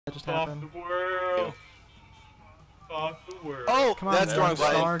That just happened. Fuck the world. Fuck the world. Oh, Come on, that's the wrong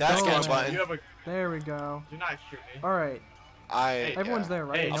button. That's the wrong go. button. There we go. Do not shoot me. All right. Everyone's there,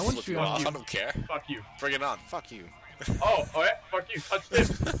 right? Hey, no I'll one's flip you shooting. off. I don't care. Fuck you. Bring it on. Fuck you. Oh, alright. Fuck you. Touch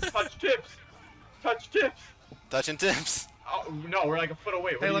tips. Touch tips. Touch tips. Touching tips. Oh, no, we're like a foot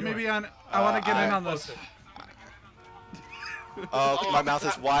away. What Hey, are let you me doing? be on. I want to get in on this. Closer. Oh, my mouth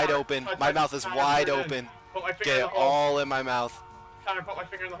is wide open. My mouth is wide open. Put my finger Get in it the hole. all in my mouth. Connor, put my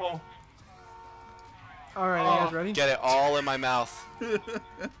finger in the hole. All right, are you guys ready? Get it all in my mouth.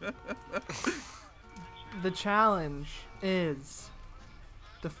 The challenge is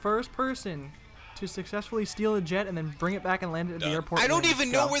the first person to successfully steal a jet and then bring it back and land it at the airport. I don't wins.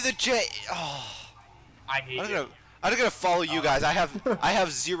 even know Go. where the jet. Oh. I hate you. I'm gonna follow you guys. I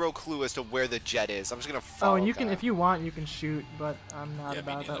have zero clue as to where the jet is. I'm just gonna follow. Oh, and you can, that. if you want, you can shoot, but I'm not Yeah,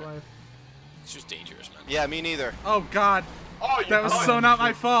 me about that neither. life. It's just dangerous, man. Yeah, me neither. Oh God, Oh, that was so not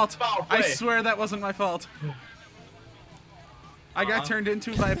my fault. Foul I play. swear that wasn't my fault. I got turned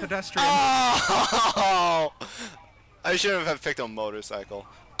into by a pedestrian. Oh! I shouldn't have picked a motorcycle.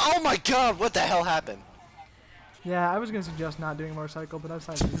 Oh my God! What the hell happened? Yeah, I was gonna suggest not doing a motorcycle, but that's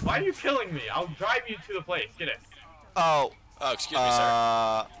not. Why are you killing me? I'll drive you to the place. Get it. Oh. Oh, excuse me, sir.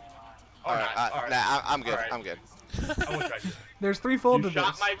 All Or right. not. All right. Nah, I'm good. All right. I'm good. I won't drive you. There's threefold You to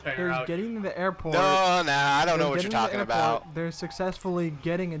shot this. my tire There's out. getting to the airport. No, nah, I don't know there's what you're getting to the talking airport, about. There's successfully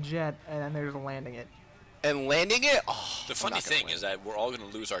getting a jet, and then there's landing it. And landing it. Oh, The funny thing is that we're all going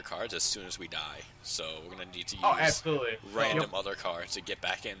to lose our cards as soon as we die. So we're going to need to use Oh, absolutely. random other cards to get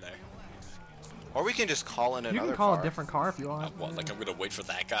back in there. or we can just call in another. You can call car. a different car if you want. What, like I'm going to wait for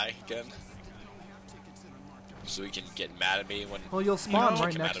that guy again? So he can get mad at me when... Well, you'll spawn kick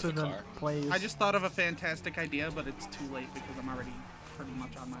right him out next of to the the car. plays. I just thought of a fantastic idea, but it's too late because I'm already pretty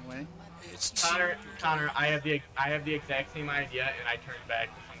much on my way. It's Connor, I have the exact same idea, and I turned back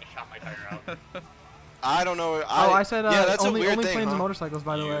and shot my tire out. I don't know. I said yeah, that's only a weird only thing, planes huh? and motorcycles,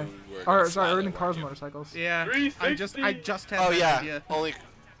 by the You way. were Or gonna sorry, fly or in that, cars weren't and you? motorcycles. Yeah, I just had Oh that yeah, idea. only.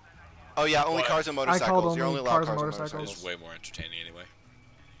 Oh yeah, only What? cars and I called motorcycles. You're only only allowed cars and cars and motorcycles. motorcycles. It's way more entertaining anyway.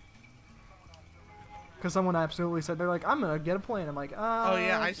 Because someone absolutely said, they're like, I'm gonna get a plane. I'm like, Oh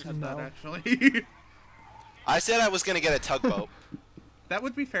yeah, I said no. that actually. I said I was gonna get a tugboat. That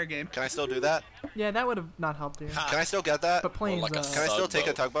would be fair game. Can I still do that? Yeah, that would have not helped you. Can I still get that? But planes, like a Can I still take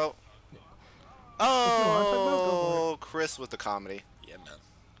a tugboat? want a tugboat, go Oh, Chris with the comedy. Yeah, man.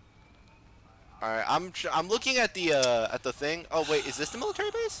 All right, I'm looking at the thing. Oh wait, is this the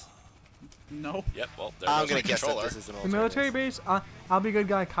military base? No. Yep, well, there I'm goes gonna my guess that controller. this is the The military. military base, I'll be a good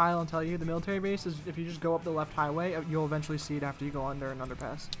guy, Kyle, and tell you, the military base is, if you just go up the left highway, you'll eventually see it after you go under an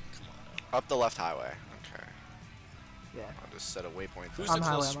underpass. Up the left highway. Okay. Yeah. I'll just set a waypoint. Who's there. the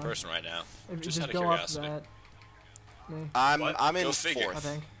highway, closest I'm on. person right now? If you Just out just of go up curiosity. that. Me, I'm in Go figure. I fourth.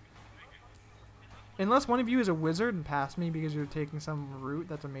 think. Unless one of you is a wizard and pass me because you're taking some route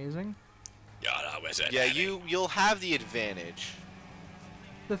that's amazing. Yeah, that was it. Yeah, you'll have the advantage.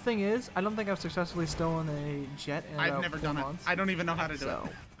 The thing is, I don't think I've successfully stolen a jet in I've about never 4 done it. months. I don't even know how to do So,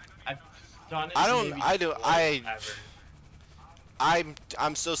 it. I've done it. I don't- maybe I do- once I- ever.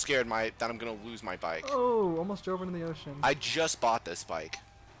 I'm so scared that I'm gonna lose my bike. oh, almost drove into the ocean. I just bought this bike.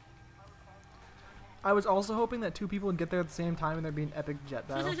 I was also hoping that 2 people would get there at the same time and there'd be an epic jet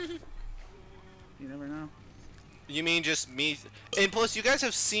battle. You never know. You mean just me? And plus, you guys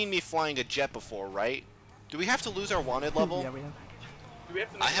have seen me flying a jet before, right? Do we have to lose our wanted level? Yeah, we have. Do we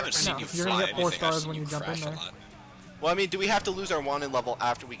have to I make haven't seen No, you you're gonna fly get 4 anything. I've stars seen when you jump in crash a there. lot. Well, I mean, do we have to lose our wanted level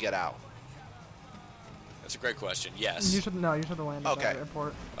after we get out? That's a great question. You Yes. should no, you should have landed at Okay. the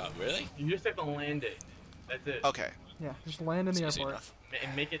airport. Really? You just have to land it. That's it. Okay. Yeah, just land in the It's easy airport. enough.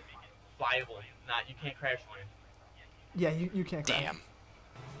 And make it flyable. Not, you can't crash land. Yeah, you can't crash. Damn.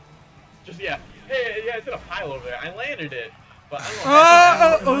 Just, yeah. Hey, yeah, it's in a pile over there. I landed it. But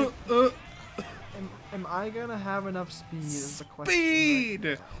I don't know. Am I gonna have enough speed is the question.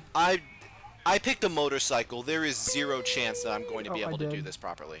 Speed. I picked a motorcycle. There is zero chance that I'm going to be Oh, I able to do did. this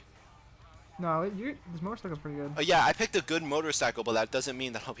properly. No, this motorcycle's pretty good. Yeah, I picked a good motorcycle, but that doesn't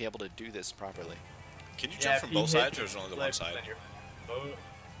mean that I'll be able to do this properly. Can you Yeah, jump if from you both hit sides, or is it only the one left, side? then you're- Oh,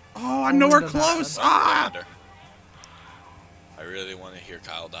 Oh, I'm nowhere does that close. happen? Ah! Under. I really want to hear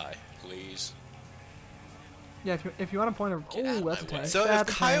Kyle die, please. Yeah, if you want a point of Get out of oh, that's my a way. tank. So if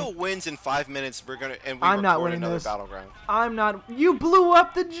That's a Kyle tank. wins in 5 minutes, we're gonna we I'm not record winning another this. battleground. I'm not. You blew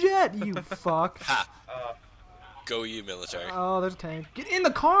up the jet, you fuck. Ha! uh, Go you, military. Oh, there's a tank. Get in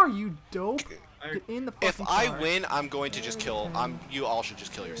the car, you dope. I- Get in the fucking If car. I win, I'm going to just There's a kill. tank. You all should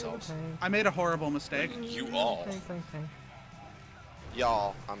just kill There's a yourselves. tank. I made a horrible mistake. You all. Tank.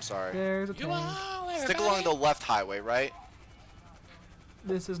 Y'all, I'm sorry. There's a You tank. all, Stick along the left highway, right?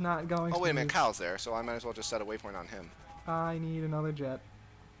 This is not going. Oh wait a minute, smooth. Kyle's there, so I might as well just set a waypoint on him. I need another jet.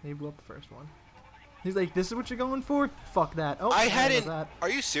 He blew up the first one. He's like, "This is what you're going for? Fuck that." Oh, I there hadn't. was that. Are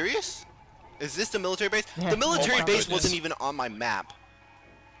you serious? Is this the military base? Yeah. The military Oh my base goodness. wasn't even on my map.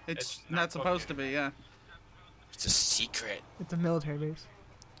 It's It's not not supposed to be, yeah. It's a secret. It's a military base.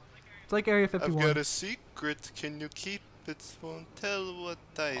 It's like Area 51. I've got a secret. Can you keep it? Won't tell what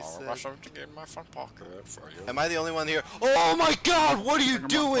I I'll said. rush up to get in my front pocket for you. Am I the only one here? Oh my God! What are you Bring 'em up,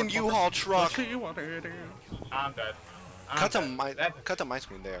 doing, motherfucker. U-Haul truck? What you want to do? I'm dead. Cut to my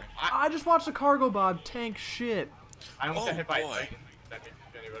screen there. I just watched the cargo bob tank shit. I almost Oh, got hit by a boy. Titan. That makes me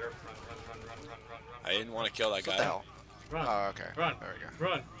feel any better. Run. I didn't want to kill that What guy. the hell? Run. Oh, okay. Run. There we go.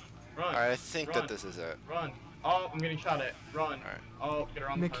 Run. Alright, I think Run. that this is it. Run. Oh, I'm getting shot at. Run. Alright. Oh, get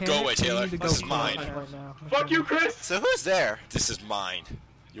around the Mechanic, Go away, we Taylor. need to This go is mine. right now. Fuck you, Chris! So who's there? This is mine.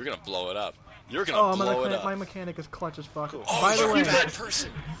 You're gonna blow it up. You're gonna Oh, blow it up. my mechanic is clutch as fuck. Cool. Oh, By the you're way, a bad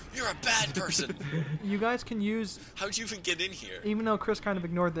person. You're a bad person. you guys can use, How'd you even get in here? even though Chris kind of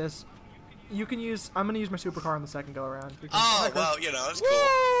ignored this, you can use. I'm gonna use my supercar on the second go around. because- Oh, Hi, Chris. well, you know, it's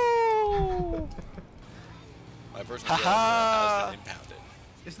cool. Woo! My personal jet Ha-ha. has been impounded.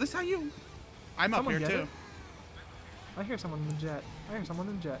 Is this how you... I'm up Someone here, get too. it? I hear someone in the jet. I hear someone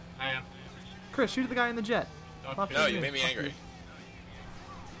in the jet. I am. Chris, shoot the guy in the jet. Don't Fuck shoot No, you. you made me Fuck angry. you.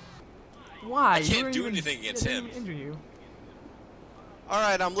 Why? I You can't weren't do even- anything against I didn't him. even injure you.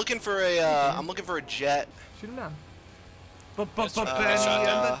 Alright, I'm looking for a jet. Shoot him down. That's right. Benny shot and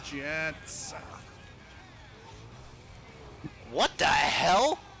down. the Jets. What the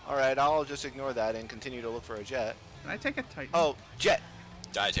hell? Alright, I'll just ignore that and continue to look for a jet. Can I take a Titan? Oh, jet.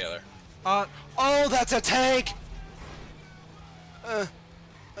 Die, Taylor. Oh, that's a tank!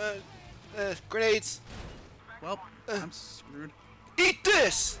 Grenades. Well, I'm screwed. Eat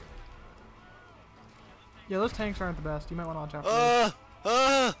this! Yeah, those tanks aren't the best. You might want to watch out for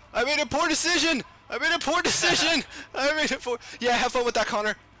those. I made a poor decision! I made a poor decision! Yeah, have fun with that,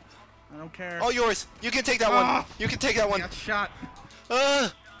 Connor. I don't care. All yours. You can take that Ah. one. You can take that I one. got shot.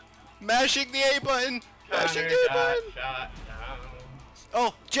 Mashing the A button. Mashing the A button. Shot down.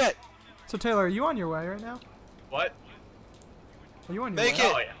 Oh, jet. So Taylor, are you on your way right now? What? Are you on your Make way?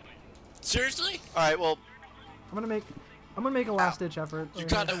 it. Oh, yeah. Seriously? Alright, well. I'm gonna make a last ditch effort. You right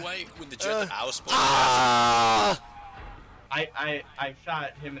got here. away with the jet that I was supposed Ah! I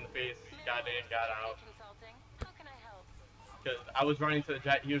shot him in the face, got in, got out. Because I was running to the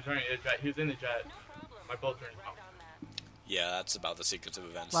jet, he was running to the jet, he was in the jet. My bullets were in out. to. Yeah, that's about the sequence of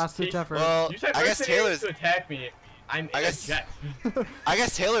events. Last ditch effort. Well, You said I guess mercenaries Taylor's. to attack me. I'm in I a guess- jet. I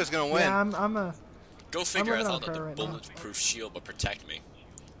guess Taylor's gonna win. yeah, I'm a. Go figure, I living on thought that the prayer right now. bulletproof shield would protect me.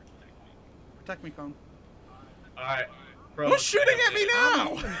 Protect me, Cone. Alright. Bro, Who's shooting at me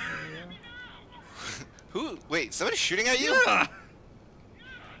now? Who? Wait, somebody's shooting at you? Yeah.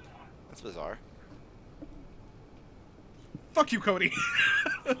 That's bizarre. Fuck you, Cody.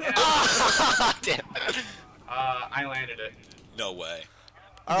 Damn. I landed it. No way.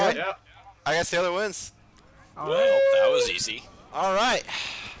 Alright, Yep. I guess Taylor wins. All Well, right. that was easy. Alright.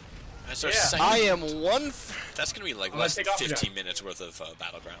 That's our Yeah. second. I am one. That's gonna be like I'm less gonna than take off 15 minutes worth of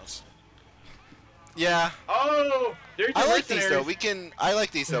Battlegrounds. Yeah. Oh! There's I your like these though. mercenaries. I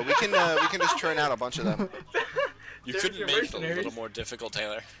like these though. We can just churn out a bunch of them. You There's couldn't your make it a little mercenaries. more difficult,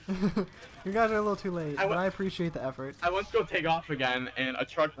 Taylor. You guys are a little too late, I but wa- I appreciate the effort. I went to go take off again, and a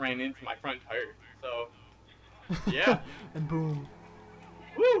truck ran into my front tire. So, yeah. And boom.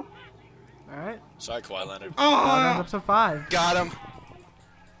 Woo! All right. Sorry, Kawhi Leonard. Battlegrounds Oh, episode 5. Got him.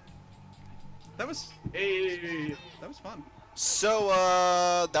 that was Hey. fun. So,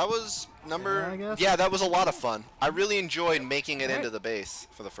 that was number. Yeah, I guess. Yeah, that was a lot of fun. I really enjoyed making it Alright. into the base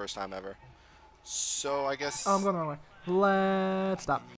for the first time ever. So, I guess. Oh, I'm going the wrong way. Let's stop.